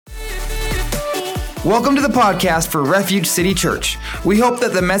Welcome to the podcast for Refuge City Church. We hope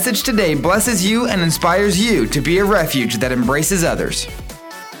that the message today blesses you and inspires you to be a refuge that embraces others.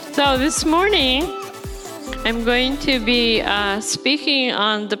 So this morning, I'm going to be speaking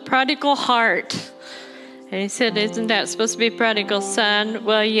on the prodigal heart. And he said, isn't that supposed to be prodigal son?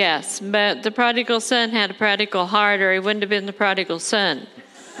 Well, yes, but the prodigal son had a prodigal heart, or he wouldn't have been the prodigal son.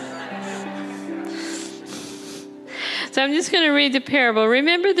 So I'm just going to read the parable.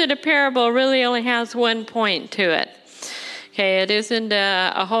 Remember that a parable really only has one point to it. Okay, it isn't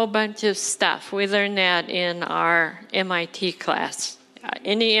a whole bunch of stuff. We learned that in our MIT class.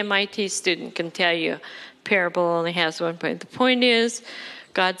 Any MIT student can tell you parable only has one point. The point is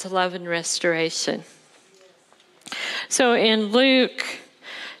God's love and restoration. So in Luke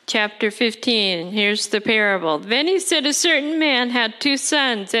chapter 15, here's the parable. Then he said, a certain man had 2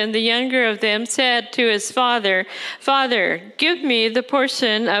 sons, and the younger of them said to his father, Father, give me the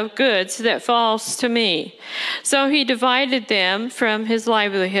portion of goods that falls to me. So he divided them from his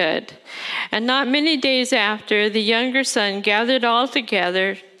livelihood. And not many days after, the younger son gathered all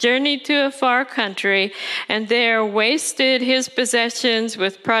together, journeyed to a far country, and there wasted his possessions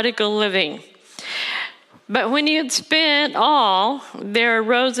with prodigal living. But when he had spent all, there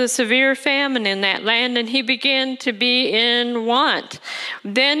arose a severe famine in that land, and he began to be in want.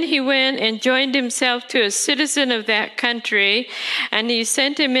 Then he went and joined himself to a citizen of that country, and he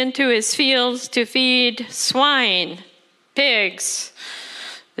sent him into his fields to feed swine, pigs,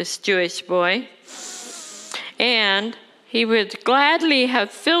 this Jewish boy. And he would gladly have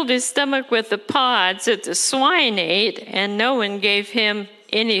filled his stomach with the pods that the swine ate, and no one gave him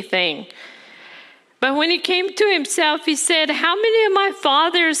anything. But when he came to himself, he said, how many of my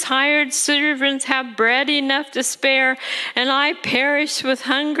father's hired servants have bread enough to spare, and I perish with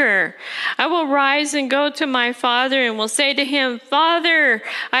hunger? I will rise and go to my father and will say to him, Father,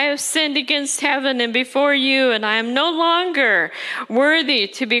 I have sinned against heaven and before you, and I am no longer worthy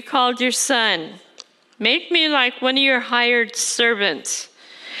to be called your son. Make me like one of your hired servants.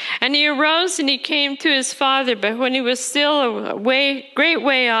 And he arose and he came to his father, but when he was still a great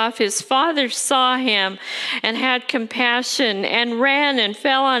way off, his father saw him and had compassion and ran and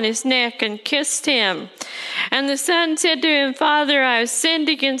fell on his neck and kissed him. And the son said to him, Father, I have sinned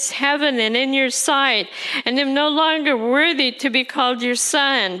against heaven and in your sight, and am no longer worthy to be called your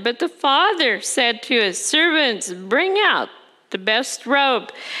son. But the father said to his servants, bring out the best robe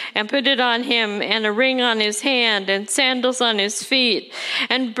and put it on him, and a ring on his hand and sandals on his feet,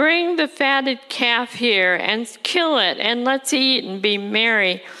 and bring the fatted calf here and kill it, and let's eat and be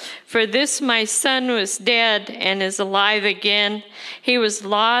merry. For this my son was dead and is alive again. He was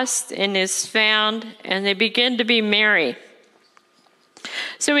lost and is found. And they begin to be merry.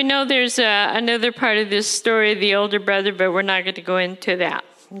 So we know there's another part of this story, the older brother, but we're not going to go into that.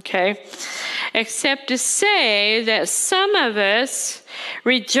 Okay? Except to say that some of us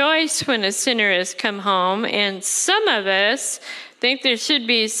rejoice when a sinner has come home, and some of us think there should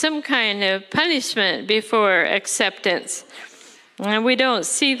be some kind of punishment before acceptance. And we don't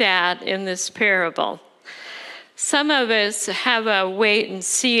see that in this parable. Some of us have a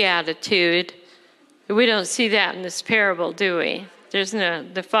wait-and-see attitude. We don't see that in this parable, do we?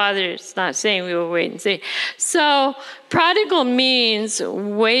 The father is not saying we will wait and see. So prodigal means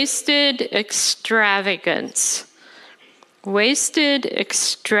wasted extravagance. Wasted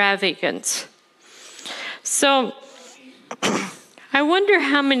extravagance. So I wonder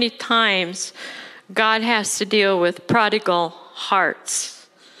how many times God has to deal with prodigal hearts.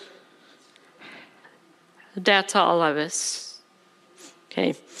 That's all of us.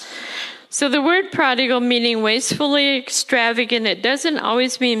 Okay. So the word prodigal, meaning wastefully extravagant, it doesn't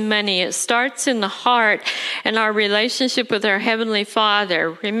always mean money. It starts in the heart and our relationship with our Heavenly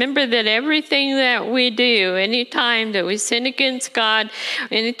Father. Remember that everything that we do, anytime that we sin against God,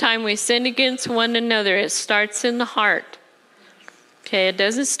 anytime we sin against one another, it starts in the heart. Okay, it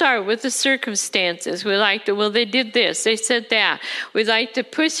doesn't start with the circumstances. We like to, well, they did this, they said that. We like to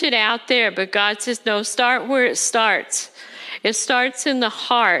push it out there, but God says, no, start where it starts. It starts in the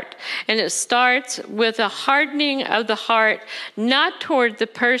heart, and it starts with a hardening of the heart, not toward the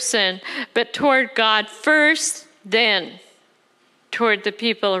person, but toward God first, then toward the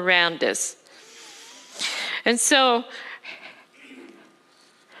people around us. And so,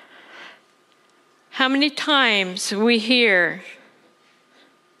 how many times we hear,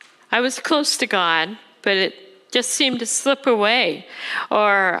 I was close to God, but it just seemed to slip away.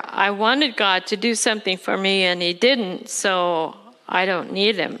 Or I wanted God to do something for me and he didn't, so I don't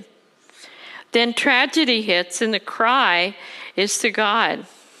need him. Then tragedy hits and the cry is to God.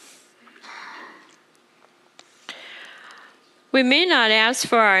 We may not ask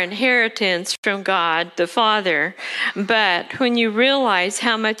for our inheritance from God, the Father, but when you realize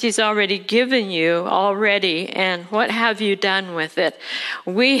how much He's already given you already and what have you done with it,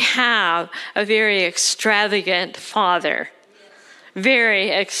 we have a very extravagant Father.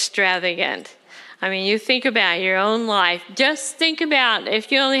 Very extravagant. I mean, you think about your own life. Just think about,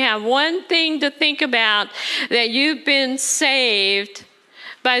 if you only have one thing to think about, that you've been saved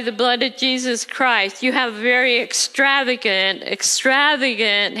by the blood of Jesus Christ. You have a very extravagant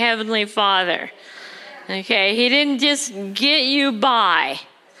Heavenly Father. Okay, He didn't just get you by.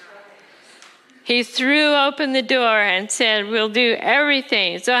 He threw open the door and said, we'll do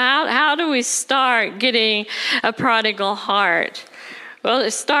everything. So how do we start getting a prodigal heart? Well,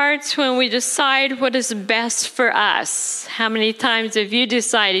 it starts when we decide what is best for us. How many times have you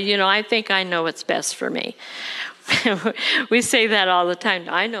decided, I think I know what's best for me? We say that all the time.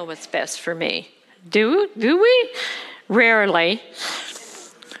 I know what's best for me. Do we? Rarely.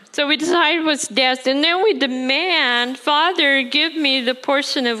 So we decide what's best, and then we demand, Father, give me the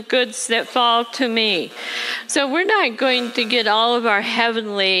portion of goods that fall to me. So we're not going to get all of our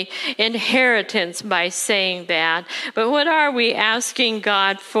heavenly inheritance by saying that, but what are we asking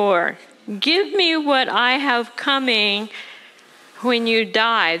God for? Give me what I have coming when you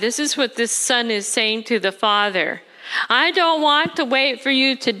die. This is what this son is saying to the father. I don't want to wait for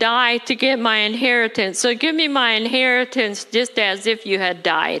you to die to get my inheritance. So give me my inheritance just as if you had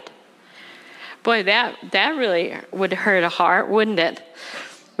died. Boy, that really would hurt a heart, wouldn't it?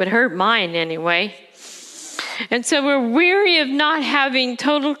 Would hurt mine anyway. And so we're weary of not having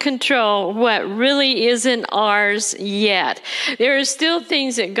total control what really isn't ours yet. There are still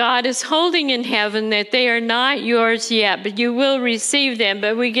things that God is holding in heaven that they are not yours yet, but you will receive them,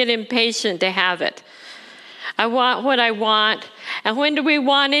 but we get impatient to have it. I want what I want. And when do we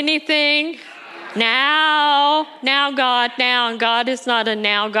want anything? Now. Now, God, now. And God is not a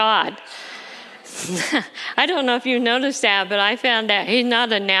now God. I don't know if you noticed that, but I found out He's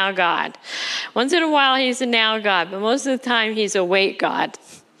not a now God. Once in a while, He's a now God, but most of the time, He's a wait God.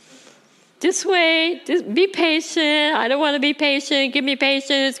 Just wait. Just be patient. I don't want to be patient. Give me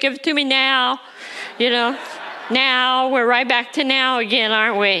patience. Give it to me now. Now. We're right back to now again,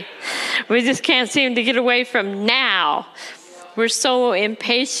 aren't we? We just can't seem to get away from now. We're so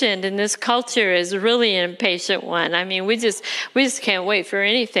impatient, and this culture is really an impatient one. I mean, we just can't wait for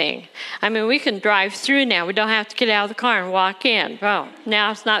anything. I mean, we can drive through now. We don't have to get out of the car and walk in. Well,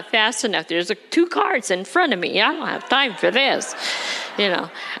 now it's not fast enough. There's 2 cars in front of me. I don't have time for this,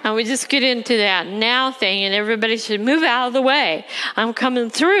 And we just get into that now thing, and everybody should move out of the way. I'm coming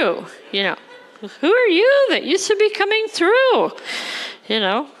through, Who are you that you should be coming through?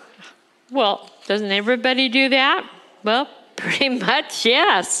 Well, doesn't everybody do that? Well, pretty much,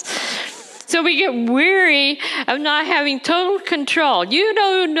 yes. So we get weary of not having total control. You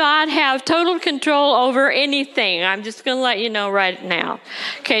do not have total control over anything. I'm just going to let you know right now.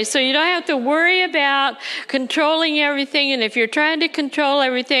 Okay, so you don't have to worry about controlling everything. And if you're trying to control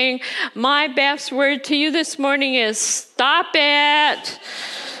everything, my best word to you this morning is stop it.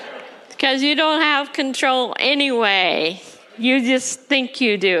 Because you don't have control anyway. You just think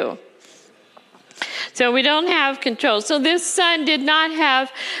you do. So we don't have control. So this son did not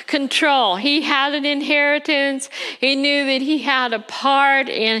have control. He had an inheritance. He knew that he had a part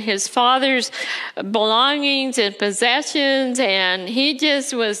in his father's belongings and possessions, and he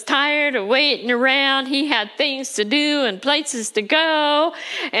just was tired of waiting around. He had things to do and places to go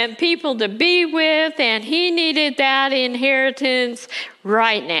and people to be with, and he needed that inheritance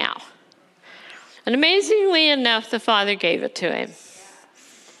right now. And amazingly enough, the father gave it to him.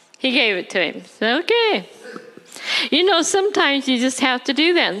 He gave it to him. So, okay. Sometimes you just have to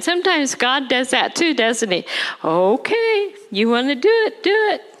do that. And sometimes God does that too, doesn't He? Okay, you want to do it, do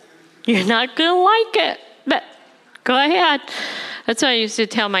it. You're not going to like it, but go ahead. That's what I used to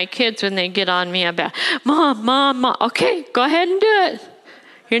tell my kids when they get on me about, Mom. Okay, go ahead and do it.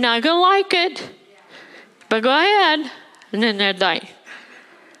 You're not going to like it, but go ahead. And then they're like,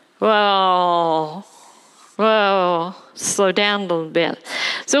 whoa, slow down a little bit.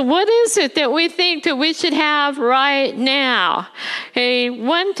 So what is it that we think that we should have right now? Okay,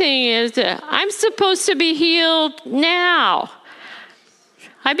 one thing is that I'm supposed to be healed now.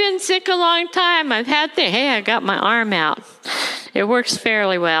 I've been sick a long time. I've had I got my arm out. It works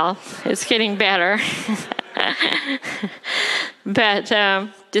fairly well. It's getting better. But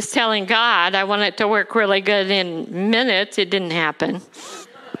just telling God, I want it to work really good in minutes. It didn't happen.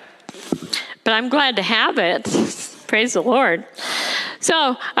 But I'm glad to have it. Praise the Lord.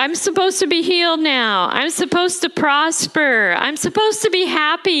 So I'm supposed to be healed now. I'm supposed to prosper. I'm supposed to be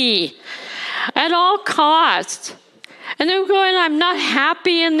happy at all costs. And they're going, I'm not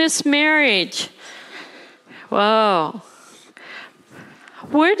happy in this marriage. Whoa.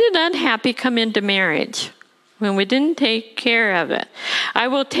 Where did unhappy come into marriage? When we didn't take care of it. I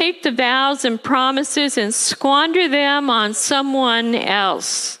will take the vows and promises and squander them on someone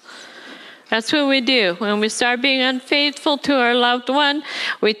else. That's what we do. When we start being unfaithful to our loved one,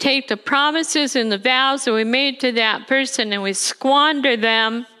 we take the promises and the vows that we made to that person and we squander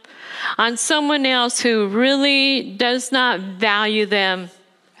them on someone else who really does not value them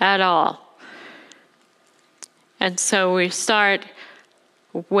at all. And so we start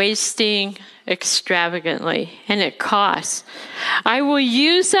wasting extravagantly, and it costs. I will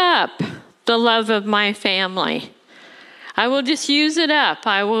use up the love of my family. I will just use it up.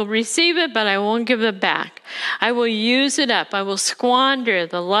 I will receive it, but I won't give it back. I will use it up. I will squander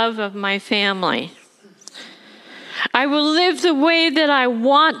the love of my family. I will live the way that I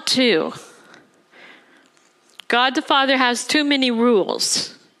want to. God the Father has too many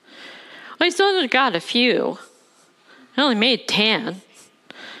rules. Well, He's only got a few. He only made 10.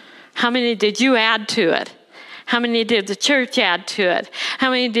 How many did you add to it? How many did the church add to it?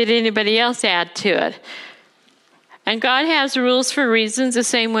 How many did anybody else add to it? And God has rules for reasons the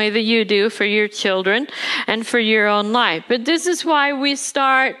same way that you do for your children and for your own life. But this is why we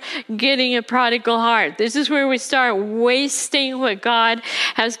start getting a prodigal heart. This is where we start wasting what God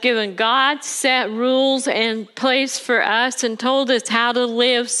has given. God set rules in place for us and told us how to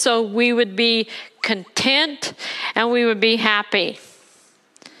live so we would be content and we would be happy.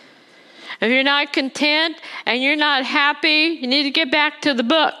 If you're not content and you're not happy, you need to get back to the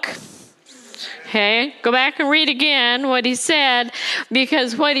book. Okay, go back and read again what He said,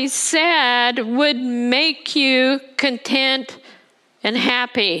 because what He said would make you content and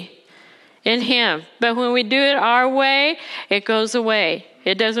happy in Him. But when we do it our way, it goes away.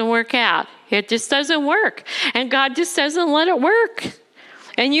 It doesn't work out. It just doesn't work. And God just doesn't let it work.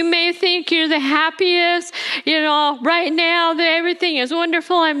 And you may think you're the happiest, right now that everything is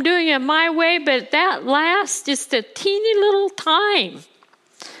wonderful, I'm doing it my way, but that lasts just a teeny little time.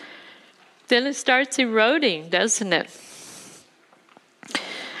 Then it starts eroding, doesn't it?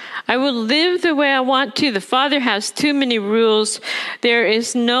 I will live the way I want to. The Father has too many rules. There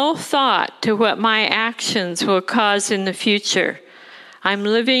is no thought to what my actions will cause in the future. I'm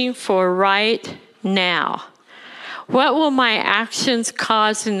living for right now. What will my actions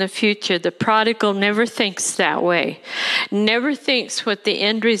cause in the future? The prodigal never thinks that way. Never thinks what the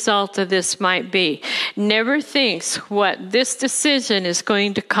end result of this might be. Never thinks what this decision is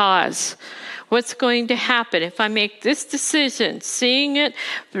going to cause. What's going to happen if I make this decision? Seeing it,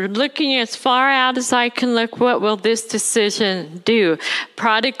 looking as far out as I can look, what will this decision do?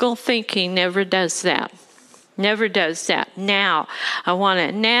 Prodigal thinking never does that. Never does that. Now. I want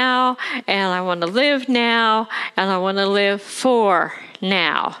it now, and I want to live now, and I want to live for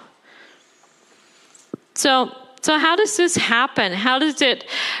now. So how does this happen? How does it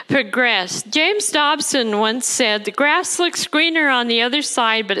progress? James Dobson once said, the grass looks greener on the other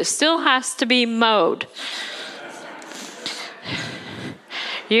side, but it still has to be mowed.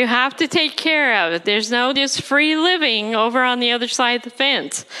 You have to take care of it. There's no just free living over on the other side of the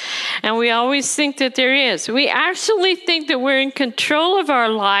fence. And we always think that there is. We actually think that we're in control of our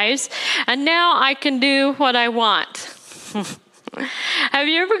lives, and now I can do what I want. Have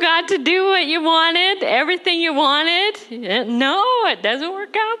you ever got to do what you wanted, everything you wanted? No, it doesn't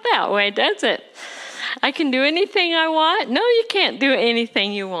work out that way, does it? I can do anything I want? No, you can't do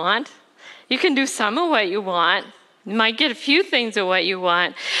anything you want. You can do some of what you want. You might get a few things of what you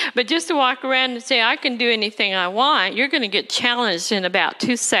want, but just to walk around and say, I can do anything I want, you're going to get challenged in about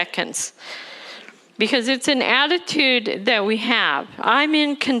 2 seconds. Because it's an attitude that we have. I'm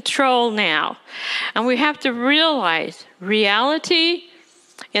in control now. And we have to realize reality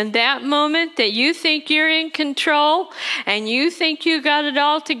in that moment that you think you're in control and you think you got it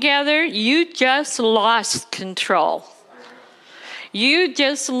all together, you just lost control. You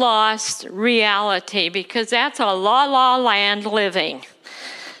just lost reality, because that's a la-la land living.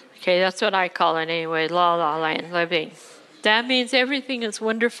 Okay, that's what I call it anyway, la-la land living. That means everything is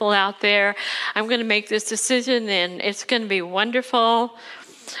wonderful out there. I'm going to make this decision and it's going to be wonderful.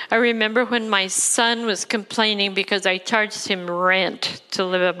 I remember when my son was complaining because I charged him rent to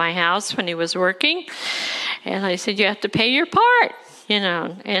live at my house when he was working. And I said, you have to pay your part,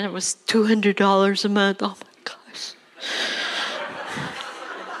 and it was $200 a month. Oh my gosh.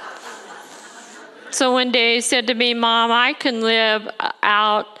 So one day he said to me, Mom, I can live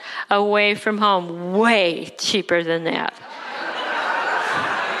out away from home way cheaper than that.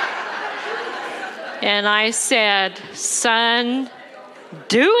 And I said, son,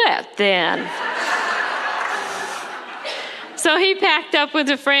 do it then. So he packed up with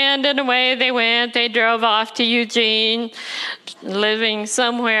a friend, and away they went. They drove off to Eugene, living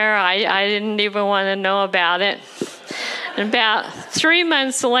somewhere I didn't even want to know about it. And about 3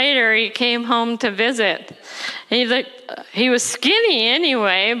 months later, he came home to visit. He was skinny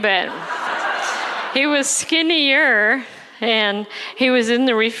anyway, but he was skinnier, and he was in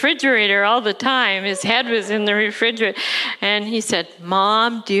the refrigerator all the time. His head was in the refrigerator. And he said,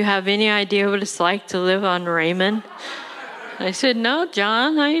 "Mom, do you have any idea what it's like to live on ramen?" I said, "No,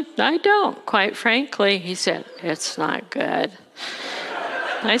 John, I don't, quite frankly." He said, "It's not good."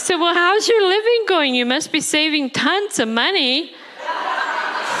 I said, "Well, how's your living going? You must be saving tons of money."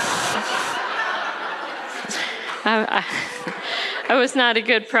 I was not a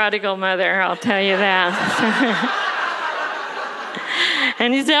good prodigal mother, I'll tell you that.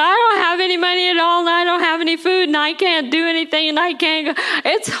 And he said, "I don't have any money at all, and I don't have any food, and I can't do anything, and I can't go.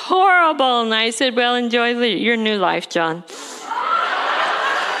 It's horrible." And I said, "Well, enjoy your new life, John."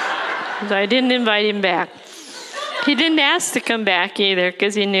 So I didn't invite him back. He didn't ask to come back either,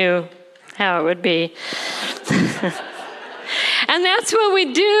 because he knew how it would be. And that's what we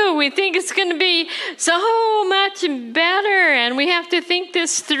do. We think it's going to be so much better, and we have to think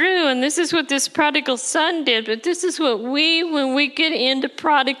this through. And this is what this prodigal son did. But this is what when we get into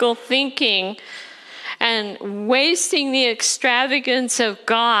prodigal thinking and wasting the extravagance of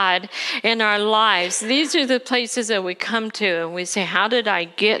God in our lives, these are the places that we come to, and we say, "How did I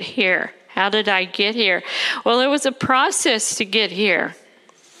get here? How did I get here?" Well, it was a process to get here.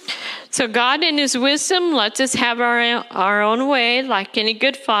 So God in his wisdom lets us have our own way, like any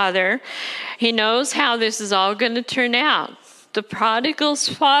good father. He knows how this is all going to turn out. The prodigal's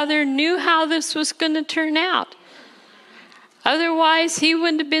father knew how this was going to turn out. Otherwise, he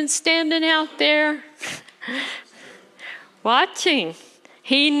wouldn't have been standing out there watching.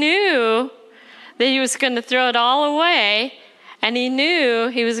 He knew that he was going to throw it all away, and he knew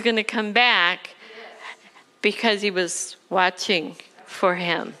he was going to come back because he was watching for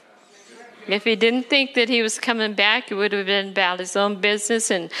him. If he didn't think that he was coming back, he would have been about his own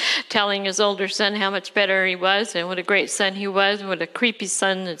business and telling his older son how much better he was and what a great son he was and what a creepy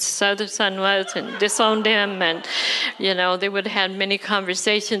son his other son was, and disowned him. And, they would have had many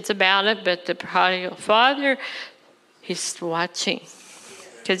conversations about it. But the prodigal father, he's watching,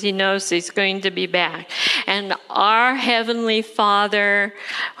 because he knows he's going to be back. And our Heavenly Father,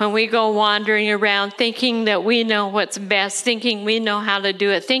 when we go wandering around thinking that we know what's best, thinking we know how to do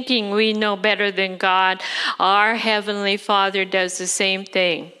it, thinking we know better than God, our Heavenly Father does the same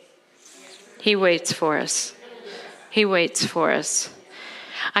thing. He waits for us. He waits for us.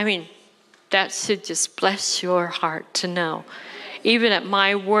 I mean, that should just bless your heart to know. Even at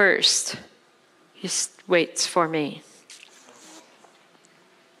my worst, He waits for me.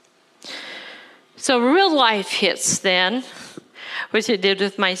 So real life hits then, which it did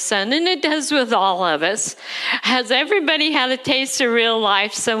with my son, and it does with all of us. Has everybody had a taste of real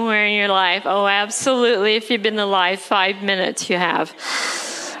life somewhere in your life? Oh, absolutely. If you've been alive 5 minutes, you have.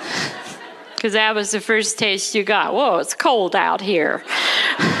 Because that was the first taste you got. Whoa, it's cold out here.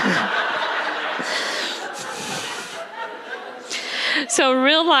 So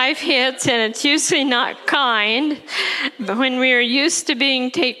real life hits, and it's usually not kind. But when we are used to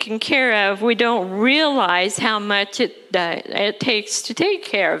being taken care of, we don't realize how much it takes to take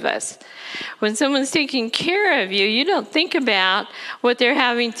care of us. When someone's taking care of you, you don't think about what they're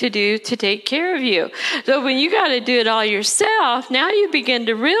having to do to take care of you. So when you got to do it all yourself, now you begin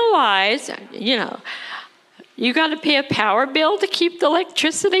to realize, you got to pay a power bill to keep the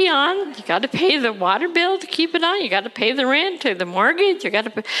electricity on. You got to pay the water bill to keep it on. You got to pay the rent or the mortgage. You got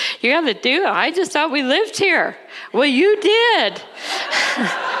to do it. I just thought we lived here. Well, you did.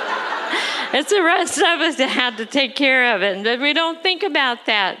 It's the rest of us that had to take care of it. But we don't think about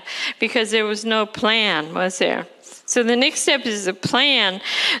that because there was no plan, was there? So the next step is a plan.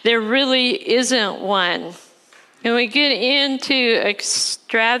 There really isn't one. And we get into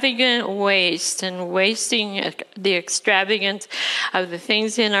extravagant waste and wasting the extravagance of the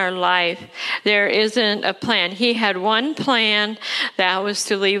things in our life. There isn't a plan. He had one plan, that was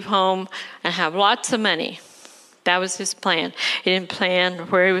to leave home and have lots of money. That was his plan. He didn't plan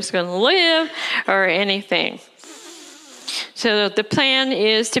where he was going to live or anything. So the plan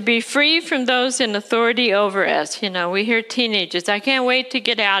is to be free from those in authority over us. We hear teenagers, "I can't wait to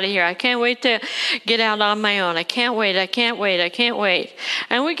get out of here. I can't wait to get out on my own. I can't wait. I can't wait. I can't wait."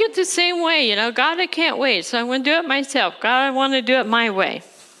 And we get the same way, "God, I can't wait, so I'm going to do it myself. God, I want to do it my way."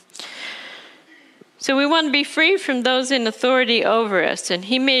 So we want to be free from those in authority over us. And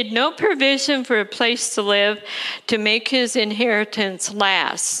he made no provision for a place to live to make his inheritance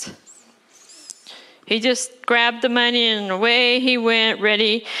last. He just grabbed the money and away he went,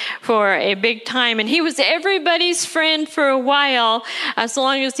 ready for a big time. And he was everybody's friend for a while, as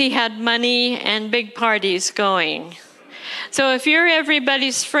long as he had money and big parties going. So if you're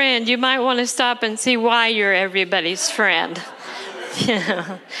everybody's friend, you might want to stop and see why you're everybody's friend.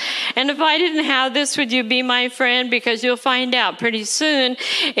 Yeah. And if I didn't have this, would you be my friend? Because you'll find out pretty soon,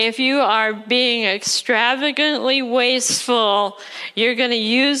 if you are being extravagantly wasteful, you're going to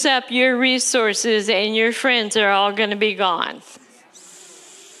use up your resources and your friends are all going to be gone.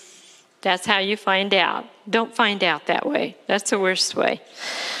 That's how you find out. Don't find out that way. That's the worst way.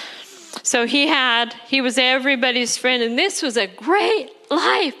 So he was everybody's friend, and this was a great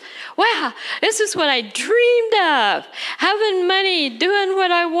life. Wow, this is what I dreamed of. Having money, doing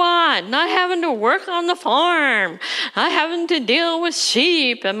what I want, not having to work on the farm, not having to deal with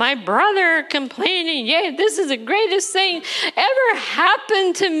sheep, and my brother complaining, yeah, this is the greatest thing ever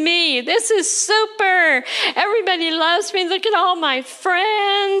happened to me. This is super. Everybody loves me. Look at all my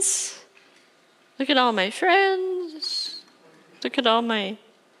friends. Look at all my friends. Look at all my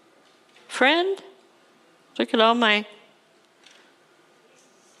friend. Look at all my...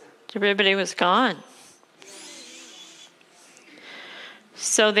 Everybody was gone.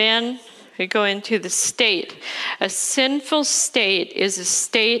 So then we go into the state. A sinful state is a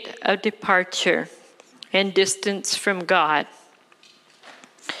state of departure and distance from God.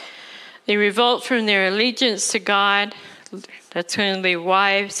 They revolt from their allegiance to God. That's when the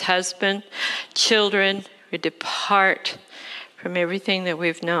wives, husband, children, we depart from everything that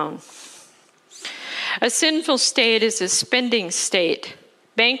we've known. A sinful state is a spending state.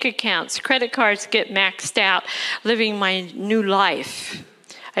 Bank accounts, credit cards get maxed out, living my new life.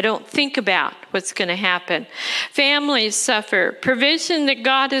 I don't think about what's going to happen. Families suffer. Provision that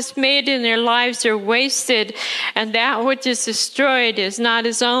God has made in their lives are wasted, and that which is destroyed is not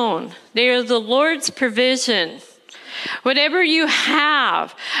his own. They are the Lord's provision. Whatever you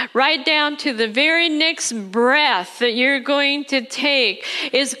have, right down to the very next breath that you're going to take,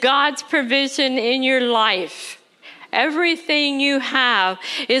 is God's provision in your life. Everything you have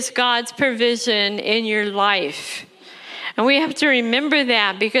is God's provision in your life. And we have to remember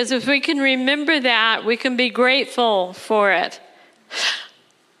that, because if we can remember that, we can be grateful for it.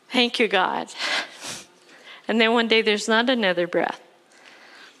 Thank you, God. And then one day there's not another breath.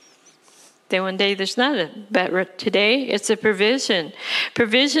 Then one day there's not a, but today it's a provision.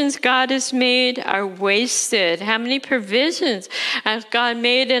 Provisions God has made are wasted. How many provisions has God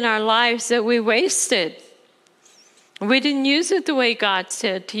made in our lives that we wasted? We didn't use it the way God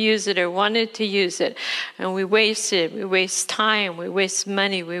said to use it or wanted to use it. And we waste it. We waste time. We waste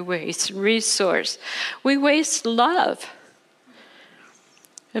money. We waste resource. We waste love.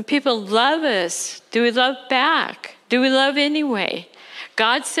 When people love us, do we love back? Do we love anyway?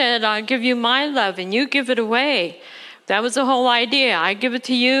 God said, I'll give you my love and you give it away. That was the whole idea. I give it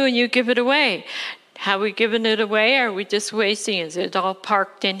to you and you give it away. How are we giving it away? Or are we just wasting it? Is it all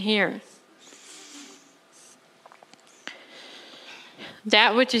parked in here?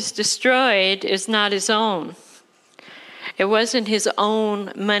 That which is destroyed is not his own. It wasn't his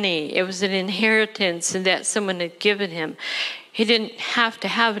own money. It was an inheritance that someone had given him. He didn't have to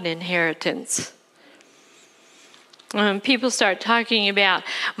have an inheritance. When people start talking about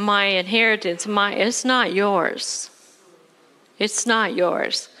my inheritance, it's not yours. It's not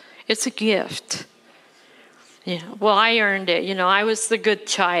yours. It's a gift. Well, I earned it. I was the good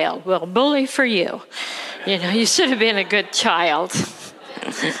child. Well, bully for you. You should have been a good child.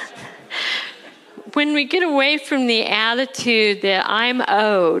 When we get away from the attitude that I'm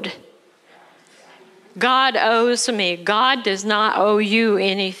owed, God owes me. God does not owe you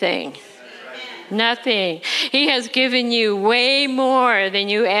anything. Nothing. He has given you way more than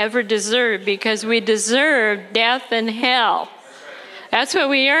you ever deserved, because we deserve death and hell. That's what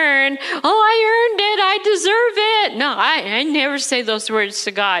we earn. Oh, I earned it. I deserve it. No, I never say those words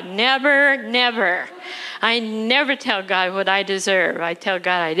to God. Never, never. I never tell God what I deserve. I tell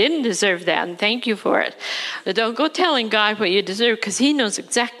God I didn't deserve that, and thank you for it. But don't go telling God what you deserve, because he knows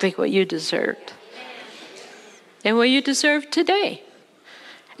exactly what you deserved and what you deserve today.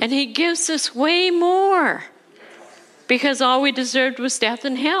 And he gives us way more, because all we deserved was death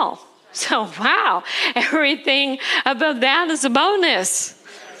and hell. So, wow, everything above that is a bonus.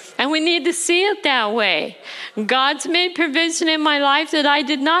 And we need to see it that way. God's made provision in my life that I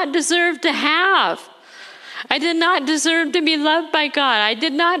did not deserve to have. I did not deserve to be loved by God. I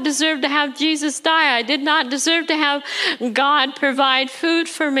did not deserve to have Jesus die. I did not deserve to have God provide food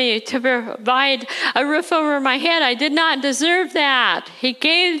for me, to provide a roof over my head. I did not deserve that. He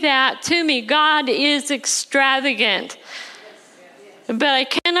gave that to me. God is extravagant. but I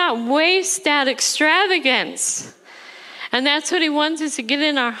cannot waste that extravagance. And that's what he wants us to get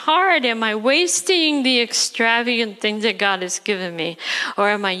in our heart. Am I wasting the extravagant things that God has given me? Or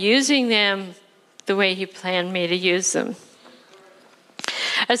am I using them the way he planned me to use them?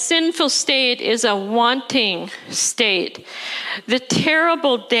 A sinful state is a wanting state. The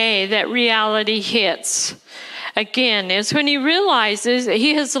terrible day that reality hits, again, is when he realizes that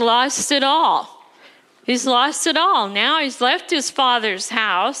he has lost it all. He's lost it all. Now he's left his father's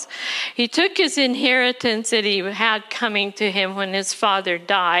house. He took his inheritance that he had coming to him when his father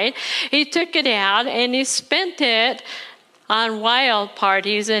died. He took it out and he spent it on wild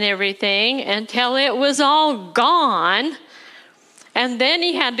parties and everything until it was all gone. And then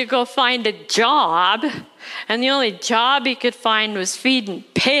he had to go find a job. And the only job he could find was feeding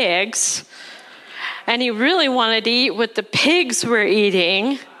pigs. And he really wanted to eat what the pigs were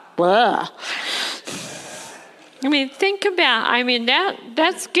eating. Blah. I mean, think about,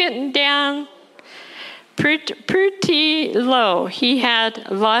 that's getting down pretty low. He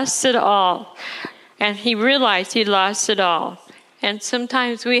had lost it all. And he realized he lost it all. And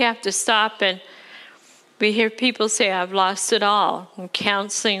sometimes we have to stop and we hear people say, I've lost it all. In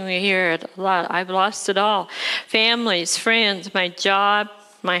counseling, we hear it a lot. I've lost it all. Families, friends, my job,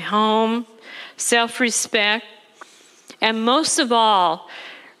 my home, self-respect, and most of all,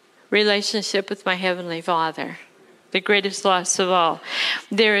 relationship with my Heavenly Father. The greatest loss of all.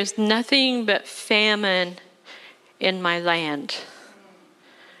 There is nothing but famine in my land.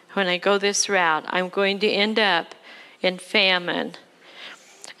 When I go this route, I'm going to end up in famine.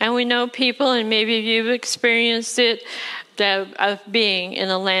 And we know people, and maybe you've experienced it, of being in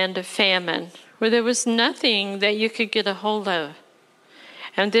a land of famine, where there was nothing that you could get a hold of.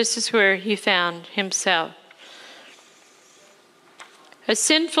 And this is where he found himself. A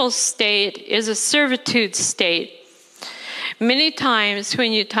sinful state is a servitude state. Many times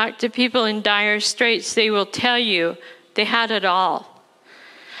when you talk to people in dire straits, they will tell you they had it all.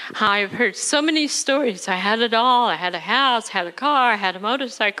 I've heard so many stories. I had it all. I had a house, had a car, had a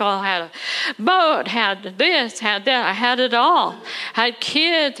motorcycle, had a boat, had this, had that. I had it all. Had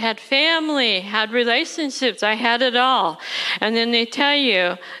kids, had family, had relationships. I had it all. And then they tell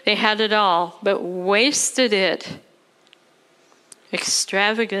you they had it all, but wasted it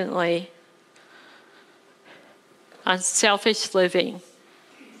extravagantly on selfish living.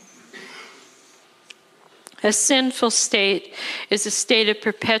 A sinful state is a state of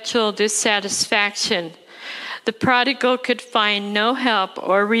perpetual dissatisfaction. The prodigal could find no help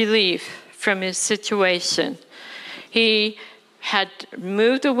or relief from his situation. He had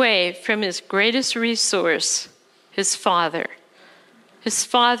moved away from his greatest resource, his father. His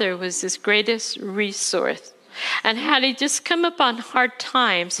father was his greatest resource. And had he just come upon hard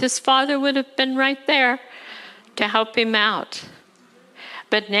times, his father would have been right there to help him out.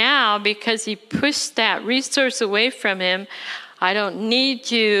 But now, because he pushed that resource away from him, I don't need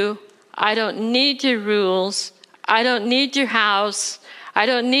you. I don't need your rules. I don't need your house. I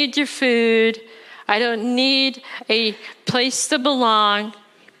don't need your food. I don't need a place to belong.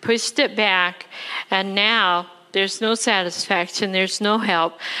 Pushed it back. And now there's no satisfaction. There's no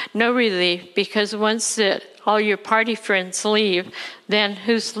help, no relief, because once all your party friends leave, then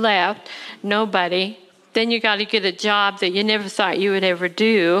who's left? Nobody. Then you got to get a job that you never thought you would ever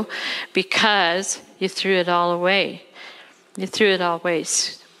do because you threw it all away. You threw it all away,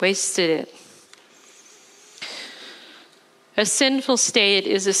 wasted it. A sinful state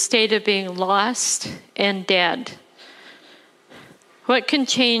is a state of being lost and dead. What can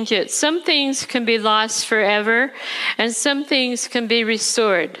change it? Some things can be lost forever, and some things can be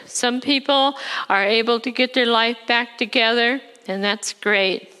restored. Some people are able to get their life back together, and that's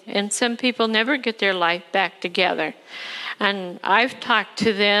great. And some people never get their life back together. And I've talked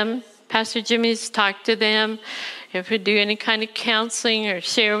to them. Pastor Jimmy's talked to them. If we do any kind of counseling or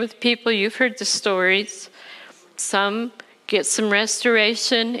share with people, you've heard the stories. Some get some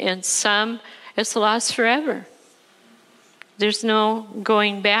restoration, and some it's lost forever. There's no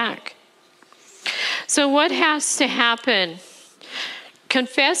going back. So what has to happen?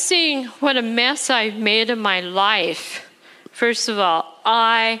 Confessing what a mess I've made of my life. First of all,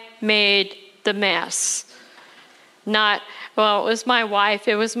 I made the mess. Not, well, it was my wife,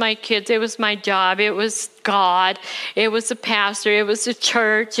 it was my kids, it was my job, it was God, it was the pastor, it was the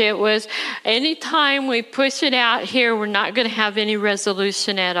church, it was, anytime we push it out here, we're not going to have any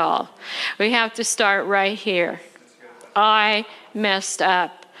resolution at all. We have to start right here. I messed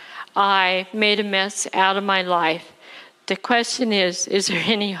up. I made a mess out of my life. The question is there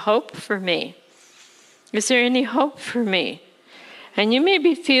any hope for me? Is there any hope for me? And you may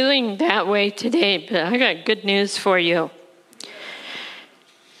be feeling that way today, but I got good news for you.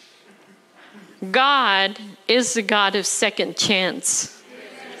 God is the God of second chance.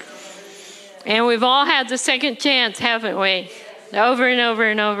 And we've all had the second chance, haven't we? Over and over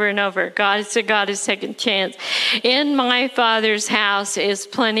and over and over. God is the God of second chance. In my Father's house is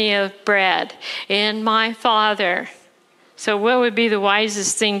plenty of bread. In my Father. So what would be the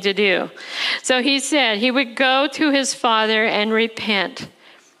wisest thing to do? So he said he would go to his Father and repent.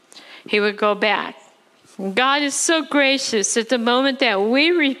 He would go back. God is so gracious at the moment that we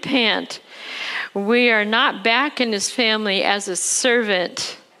repent, we are not back in his family as a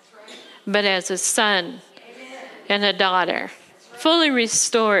servant, but as a son and a daughter. Fully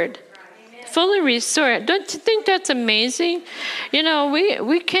restored. Fully restored. Don't you think that's amazing? You know,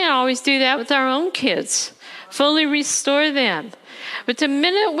 we can't always do that with our own kids. Fully restore them. But the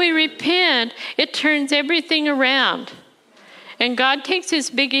minute we repent, it turns everything around. And God takes his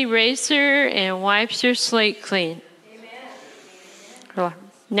big eraser and wipes your slate clean. Amen.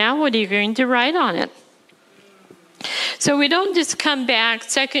 Now what are you going to write on it? So we don't just come back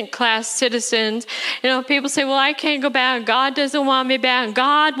second-class citizens. You know, people say, well, I can't go back. God doesn't want me back.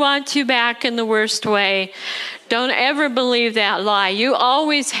 God wants you back in the worst way. Don't ever believe that lie. You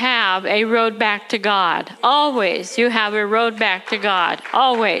always have a road back to God. Always. You have a road back to God.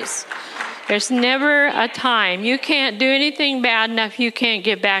 Always. There's never a time. You can't do anything bad enough you can't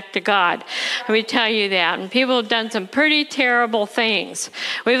get back to God. Let me tell you that. And people have done some pretty terrible things.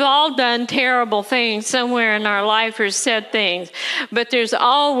 We've all done terrible things somewhere in our life or said things. But there's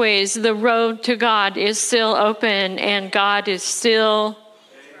always the road to God is still open, and God is still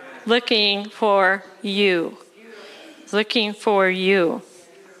looking for you. Looking for you.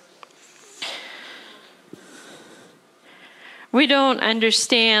 We don't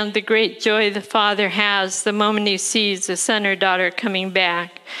understand the great joy the Father has the moment he sees the son or daughter coming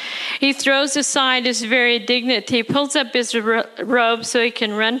back. He throws aside his very dignity, pulls up his robe so he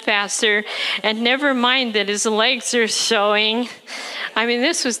can run faster, and never mind that his legs are showing. I mean,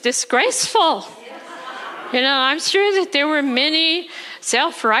 this was disgraceful. You know, I'm sure that there were many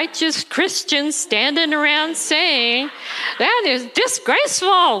self-righteous Christians standing around saying, that is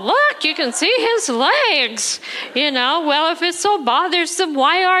disgraceful. Look, you can see his legs. You know, well, if it's so bothersome,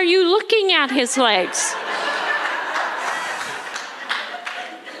 why are you looking at his legs?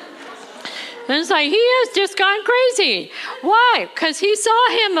 And it's like, he has just gone crazy. Why? Because he saw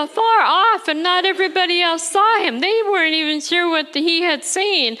him afar off and not everybody else saw him. They weren't even sure what he had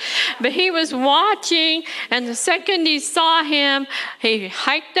seen. But he was watching, and the second he saw him, he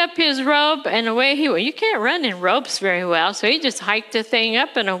hiked up his robe, and away he went. You can't run in ropes very well, so he just hiked the thing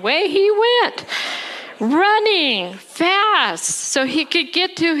up, and away he went. Running fast so he could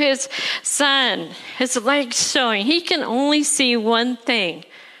get to his son, his legs showing. He can only see one thing,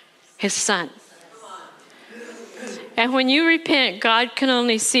 his son. And when you repent, God can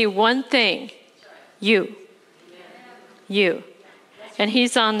only see one thing, you. You. And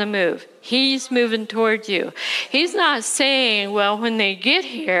he's on the move. He's moving toward you. He's not saying, well, when they get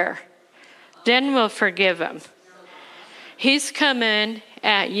here, then we'll forgive them. He's coming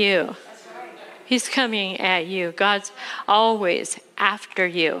at you. He's coming at you. God's always after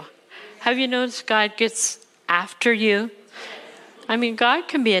you. Have you noticed God gets after you? I mean, God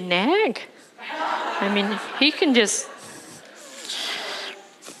can be a nag. I mean, he can just...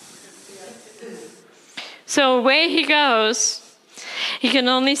 So away he goes. He can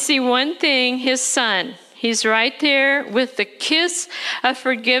only see one thing, his son. He's right there with the kiss of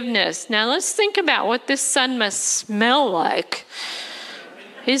forgiveness. Now let's think about what this son must smell like.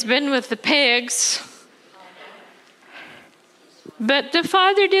 He's been with the pigs. But the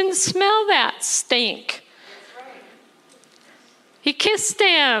father didn't smell that stink. He kissed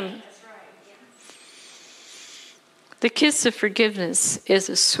him. The kiss of forgiveness is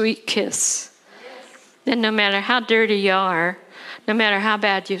a sweet kiss. And no matter how dirty you are, no matter how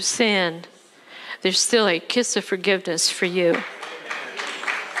bad you've sinned, there's still a kiss of forgiveness for you.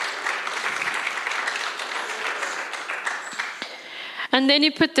 And then he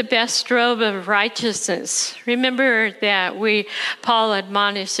put the best robe of righteousness. Remember that Paul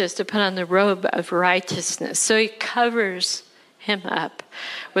admonished us to put on the robe of righteousness. So he covers him up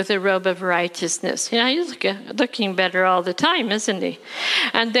with a robe of righteousness. You know, he's looking better all the time, isn't he?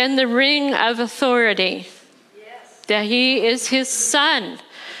 And then the ring of authority, that he is his son.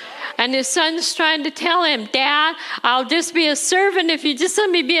 And his son's trying to tell him, Dad, I'll just be a servant. If you just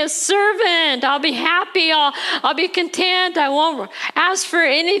let me be a servant, I'll be happy. I'll be content. I won't ask for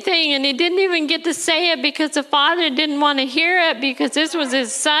anything. And he didn't even get to say it because the father didn't want to hear it, because this was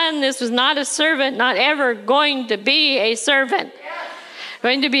his son. This was not a servant, not ever going to be a servant.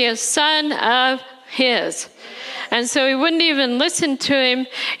 Going to be a son of his. And so he wouldn't even listen to him.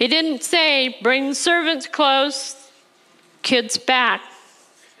 He didn't say, bring the servants close, kids back.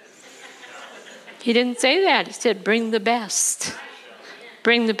 He didn't say that. He said, bring the best.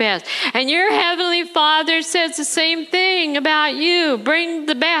 Bring the best. And your Heavenly Father says the same thing about you. Bring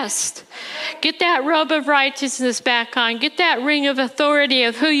the best. Get that robe of righteousness back on. Get that ring of authority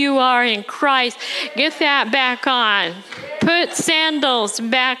of who you are in Christ. Get that back on. Put sandals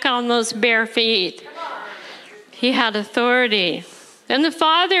back on those bare feet. He had authority. And the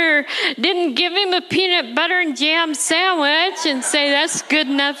Father didn't give him a peanut butter and jam sandwich and say, that's good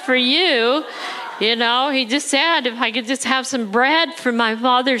enough for you. You know, he just said, if I could just have some bread from my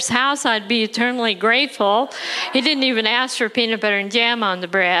Father's house, I'd be eternally grateful. He didn't even ask for peanut butter and jam on the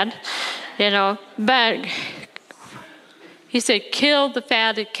bread, you know. But he said, kill the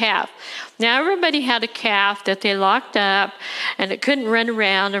fatted calf. Now, everybody had a calf that they locked up, and it couldn't run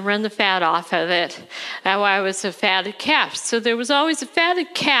around and run the fat off of it. That's why it was a fatted calf. So there was always a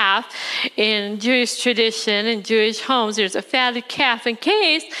fatted calf in Jewish tradition, in Jewish homes. There's a fatted calf in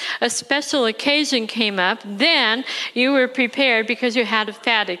case a special occasion came up. Then you were prepared because you had a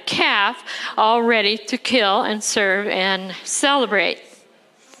fatted calf all ready to kill and serve and celebrate.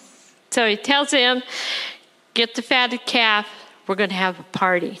 So he tells him, get the fatted calf. We're going to have a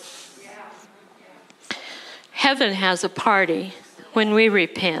party. Heaven has a party when we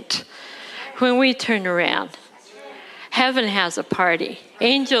repent, when we turn around. Heaven has a party.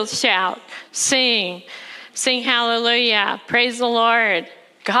 Angels shout, sing hallelujah, praise the Lord.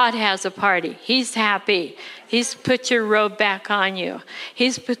 God has a party. He's happy. He's put your robe back on you.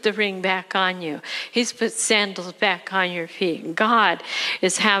 He's put the ring back on you. He's put sandals back on your feet. God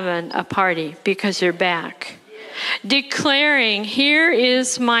is having a party because you're back. Declaring, here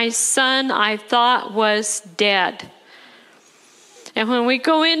is my son I thought was dead. And when we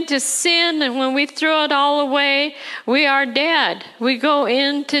go into sin and when we throw it all away, we are dead. We go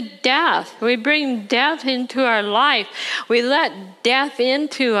into death. We bring death into our life. We let death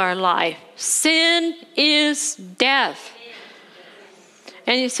into our life. Sin is death.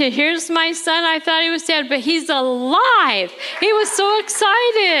 And you say, here's my son, I thought he was dead, but he's alive. He was so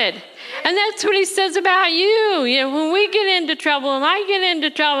excited. And that's what he says about you. You know, when we get into trouble, and I get into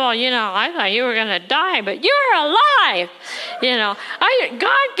trouble, you know, I thought you were going to die, but you're alive. You know,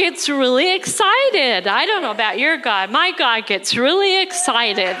 God gets really excited. I don't know about your God. My God gets really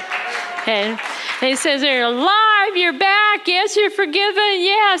excited. And he says, you're alive, you're back, yes, you're forgiven,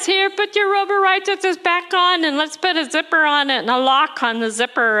 yes, here, put your robe of righteousness back on, and let's put a zipper on it and a lock on the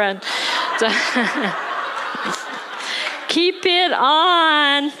zipper. And so keep it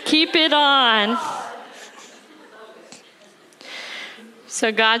on. Keep it on.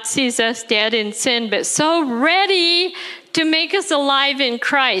 So God sees us dead in sin, but so ready to make us alive in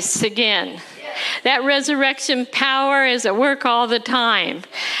Christ again. That resurrection power is at work all the time,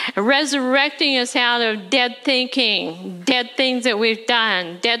 resurrecting us out of dead thinking, dead things that we've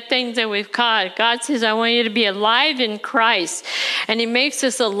done, dead things that we've caught. God says, I want you to be alive in Christ, and he makes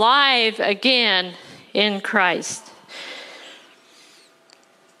us alive again in Christ.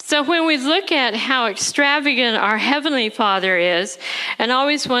 So when we look at how extravagant our Heavenly Father is and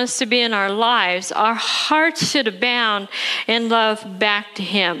always wants to be in our lives, our hearts should abound in love back to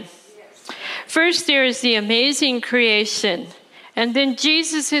him. First, there is the amazing creation, and then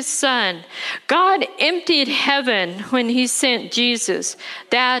Jesus, his son. God emptied heaven when he sent Jesus.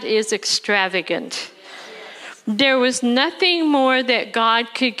 That is extravagant. There was nothing more that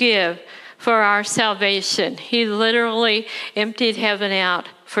God could give for our salvation. He literally emptied heaven out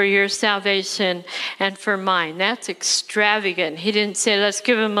for your salvation and for mine. That's extravagant. He didn't say, let's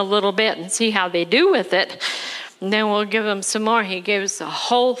give them a little bit and see how they do with it, and then we'll give them some more. He gave us the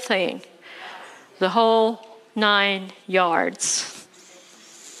whole thing, the whole 9 yards.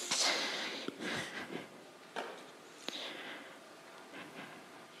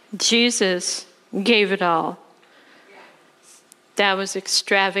 Jesus gave it all. That was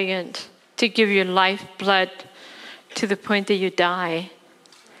extravagant, to give your lifeblood to the point that you die,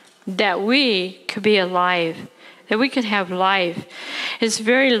 that we could be alive, that we could have life. His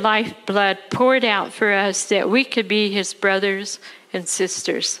very lifeblood poured out for us that we could be his brothers and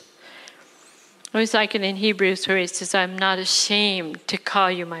sisters. It was like in Hebrews where he says, I'm not ashamed to call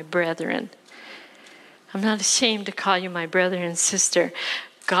you my brethren. I'm not ashamed to call you my brother and sister.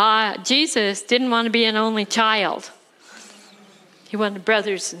 Jesus didn't want to be an only child. He wanted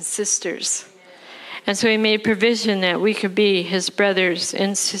brothers and sisters. And so he made provision that we could be his brothers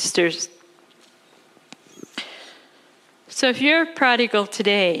and sisters. So if you're a prodigal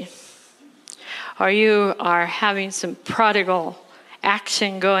today, or you are having some prodigal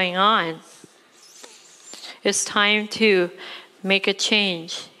action going on, It's time to make a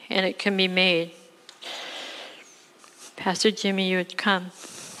change, and it can be made. Pastor Jimmy, you would come.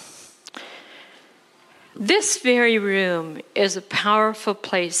 This very room is a powerful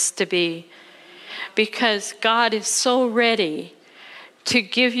place to be, because God is so ready to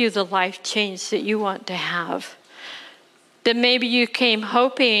give you the life change that you want to have. That maybe you came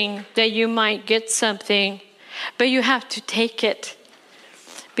hoping that you might get something, but you have to take it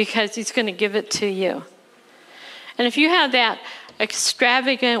because He's going to give it to you. And if you have that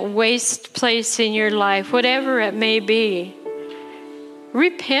extravagant waste place in your life, whatever it may be,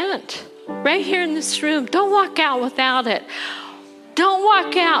 repent right here in this room. Don't walk out without it. Don't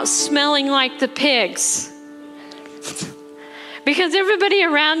walk out smelling like the pigs. Because everybody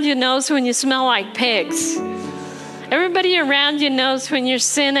around you knows when you smell like pigs. Everybody around you knows when you're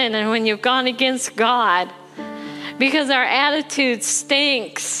sinning and when you've gone against God. Because our attitude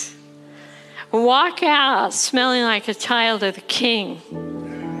stinks. Walk out smelling like a child of the King.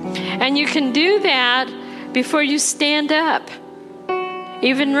 And you can do that before you stand up.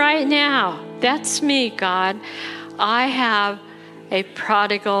 Even right now, that's me, God. I have a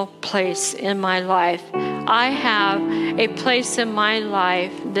prodigal place in my life. I have a place in my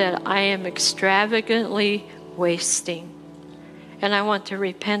life that I am extravagantly wasting. And I want to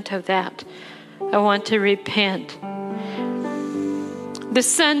repent of that. I want to repent. The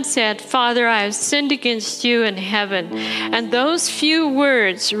son said, Father, I have sinned against you in heaven. And those few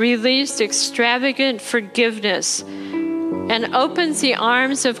words released extravagant forgiveness and opens the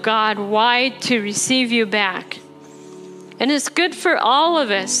arms of God wide to receive you back. And it's good for all of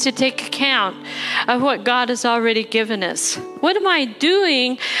us to take account of what God has already given us. What am I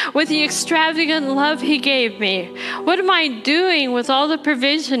doing with the extravagant love He gave me? What am I doing with all the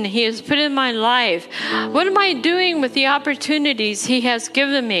provision He has put in my life? What am I doing with the opportunities He has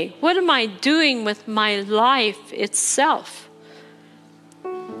given me? What am I doing with my life itself?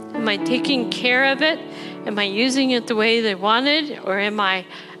 Am I taking care of it? Am I using it the way they wanted? Or am I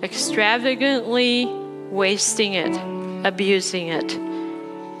extravagantly wasting it, abusing it?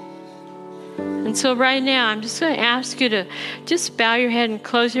 And so right now, I'm just going to ask you to just bow your head and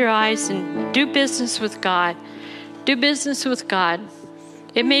close your eyes and do business with God. Do business with God.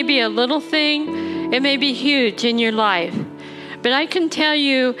 It may be a little thing. It may be huge in your life. But I can tell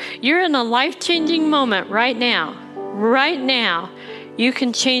you, you're in a life-changing moment right now. Right now, you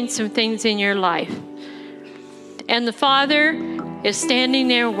can change some things in your life. And the Father is standing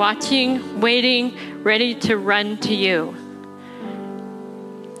there watching, waiting, ready to run to you.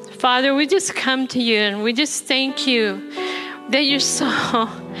 Father, we just come to you and we just thank you that you're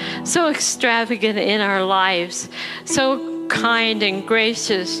so extravagant in our lives, so kind and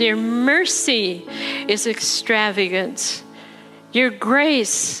gracious. Your mercy is extravagance. Your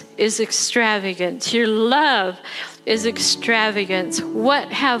grace is extravagance. Your love is extravagance.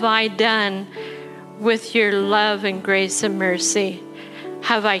 What have I done with your love and grace and mercy?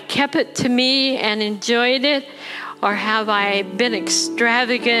 Have I kept it to me and enjoyed it? Or have I been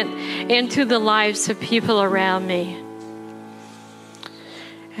extravagant into the lives of people around me?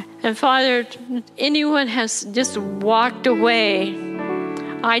 And Father, anyone has just walked away,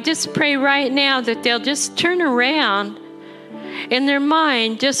 I just pray right now that they'll just turn around in their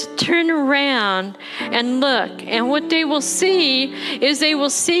mind, just turn around and look. And what they will see is they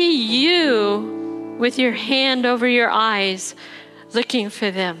will see you with your hand over your eyes, looking for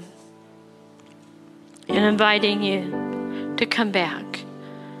them and inviting you to come back.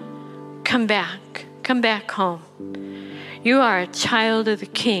 Come back. Come back home. You are a child of the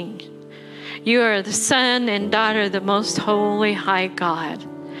King. You are the son and daughter of the most holy, high God.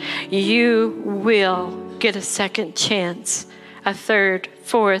 You will get a second chance, a third,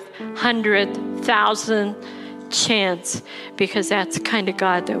 fourth, 100th, 1,000th chance, because that's the kind of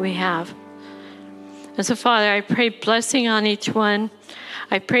God that we have. And so, Father, I pray blessing on each one.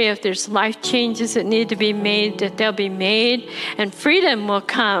 I pray if there's life changes that need to be made, that they'll be made, and freedom will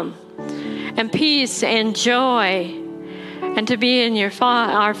come, and peace and joy, and to be in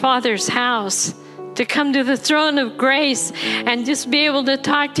our Father's house, to come to the throne of grace and just be able to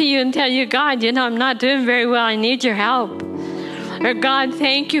talk to you and tell you, God, I'm not doing very well. I need your help. Or God,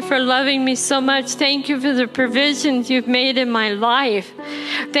 thank you for loving me so much. Thank you for the provisions you've made in my life.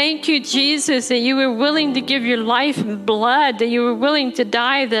 Thank you, Jesus, that you were willing to give your life and blood, that you were willing to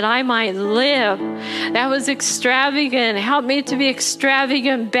die that I might live. That was extravagant. Help me to be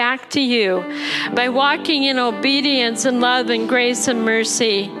extravagant back to you by walking in obedience and love and grace and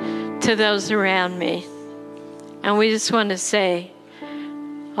mercy to those around me. And we just want to say,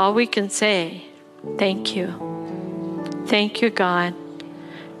 all we can say, thank you. Thank you, God.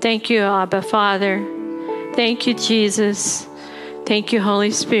 Thank you, Abba, Father. Thank you, Jesus. Thank you,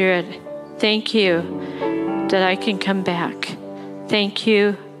 Holy Spirit. Thank you that I can come back. Thank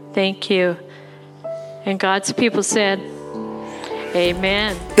you. Thank you. And God's people said,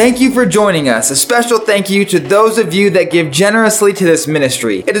 amen. Thank you for joining us. A special thank you to those of you that give generously to this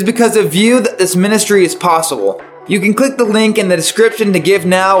ministry. It is because of you that this ministry is possible. You can click the link in the description to give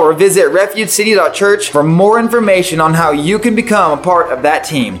now or visit refugecity.church for more information on how you can become a part of that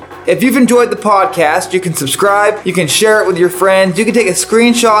team. If you've enjoyed the podcast, you can subscribe, you can share it with your friends, you can take a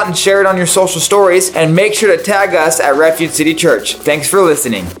screenshot and share it on your social stories, and make sure to tag us at Refuge City Church. Thanks for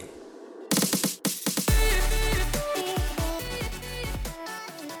listening.